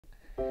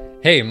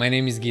Hey, my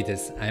name is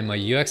GYtis. I'm a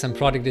UX and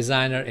product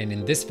designer, and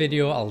in this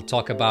video I'll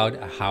talk about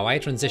how I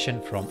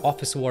transitioned from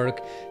office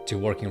work to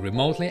working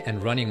remotely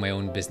and running my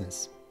own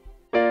business.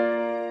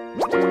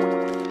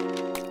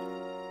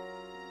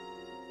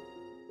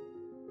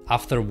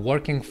 After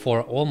working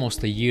for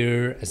almost a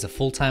year as a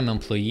full-time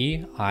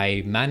employee,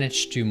 I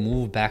managed to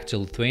move back to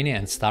Lithuania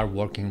and start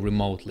working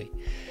remotely.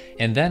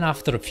 And then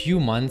after a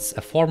few months,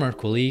 a former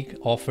colleague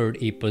offered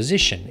a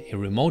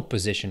remote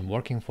position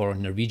working for a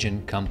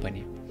Norwegian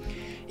company.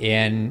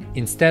 And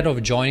instead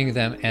of joining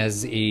them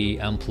as an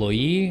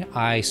employee,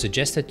 I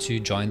suggested to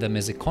join them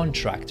as a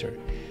contractor,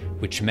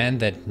 which meant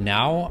that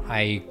now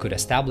I could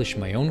establish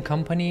my own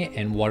company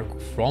and work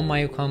from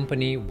my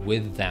company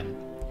with them.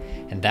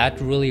 And that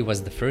really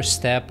was the first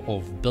step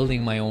of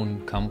building my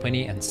own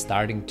company and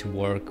starting to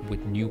work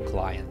with new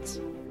clients.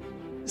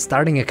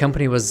 Starting a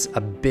company was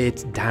a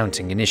bit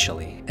daunting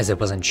initially, as I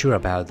wasn't sure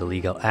about the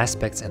legal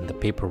aspects and the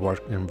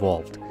paperwork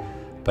involved.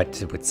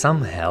 But with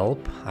some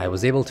help, I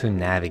was able to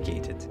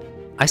navigate it.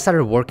 I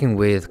started working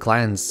with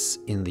clients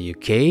in the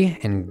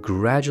UK and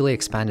gradually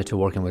expanded to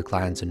working with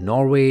clients in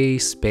Norway,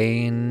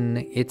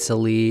 Spain,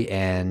 Italy,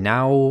 and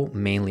now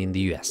mainly in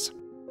the US.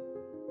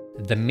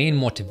 The main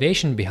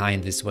motivation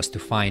behind this was to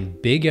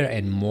find bigger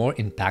and more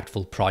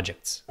impactful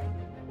projects.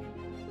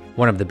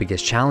 One of the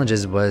biggest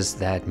challenges was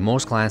that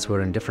most clients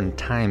were in different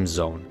time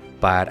zone,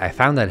 but I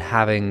found that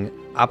having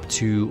up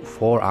to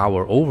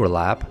 4-hour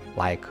overlap,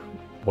 like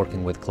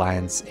working with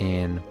clients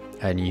in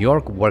New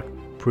York, worked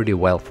pretty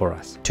well for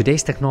us.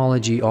 Today's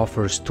technology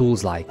offers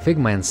tools like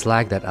Figma and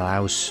Slack that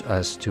allows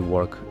us to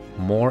work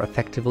more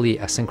effectively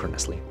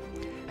asynchronously.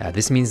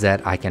 This means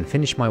that I can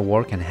finish my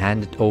work and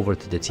hand it over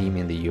to the team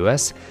in the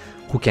US,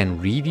 who can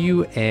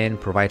review and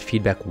provide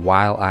feedback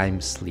while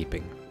I'm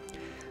sleeping.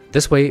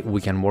 This way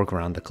we can work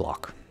around the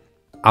clock.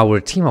 Our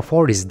team of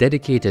 4 is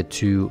dedicated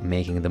to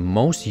making the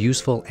most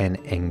useful and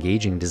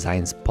engaging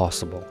designs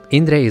possible.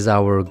 Indre is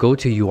our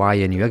go-to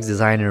UI and UX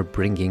designer,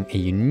 bringing a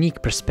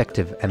unique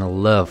perspective and a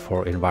love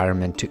for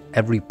environment to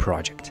every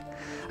project.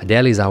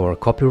 Adele is our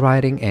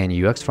copywriting and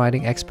UX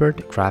writing expert,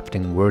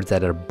 crafting words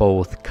that are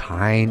both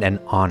kind and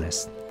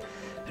honest.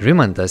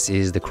 Rimantas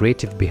is the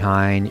creative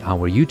behind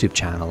our YouTube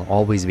channel,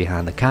 always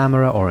behind the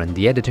camera or in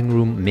the editing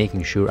room,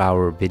 making sure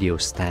our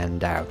videos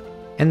stand out.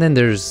 And then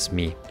there's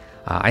me.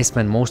 I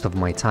spend most of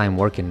my time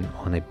working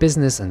on a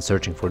business and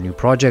searching for new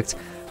projects,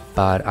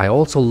 but I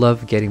also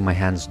love getting my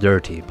hands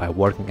dirty by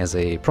working as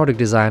a product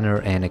designer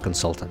and a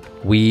consultant.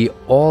 We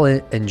all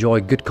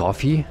enjoy good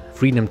coffee,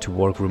 freedom to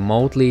work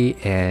remotely,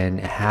 and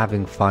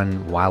having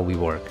fun while we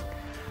work.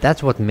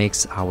 That's what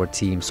makes our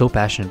team so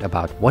passionate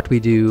about what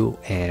we do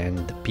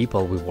and the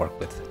people we work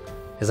with.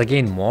 As I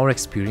gained more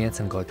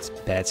experience and got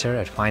better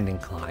at finding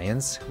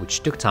clients,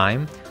 which took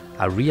time,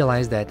 I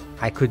realized that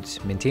I could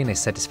maintain a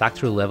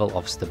satisfactory level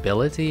of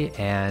stability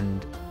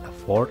and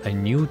afford a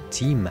new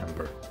team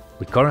member.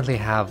 We currently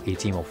have a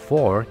team of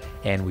 4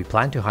 and we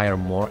plan to hire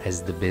more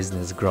as the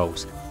business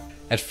grows.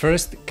 At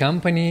first,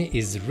 company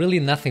is really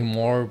nothing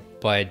more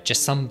but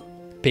just some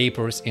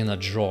papers in a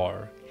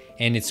drawer.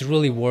 And it's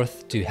really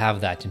worth to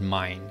have that in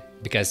mind,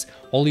 because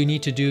all you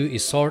need to do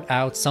is sort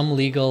out some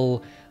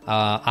legal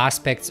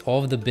aspects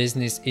of the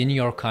business in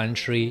your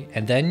country,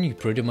 and then you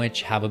pretty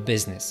much have a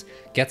business.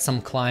 Get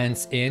some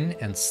clients in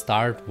and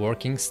start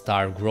working,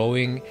 start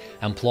growing,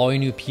 employ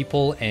new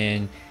people,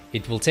 and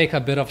it will take a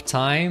bit of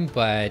time,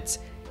 but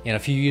in a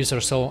few years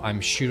or so, I'm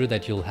sure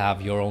that you'll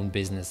have your own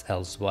business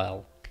as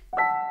well.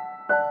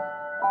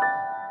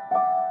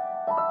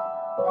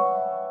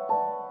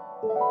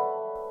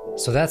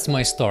 So that's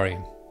my story.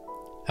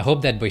 I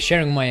hope that by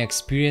sharing my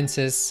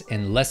experiences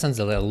and lessons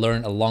that I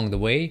learned along the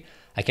way,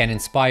 I can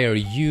inspire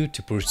you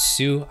to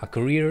pursue a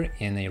career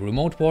in a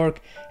remote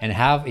work and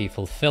have a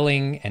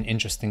fulfilling and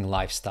interesting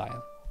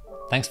lifestyle.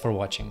 Thanks for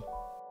watching.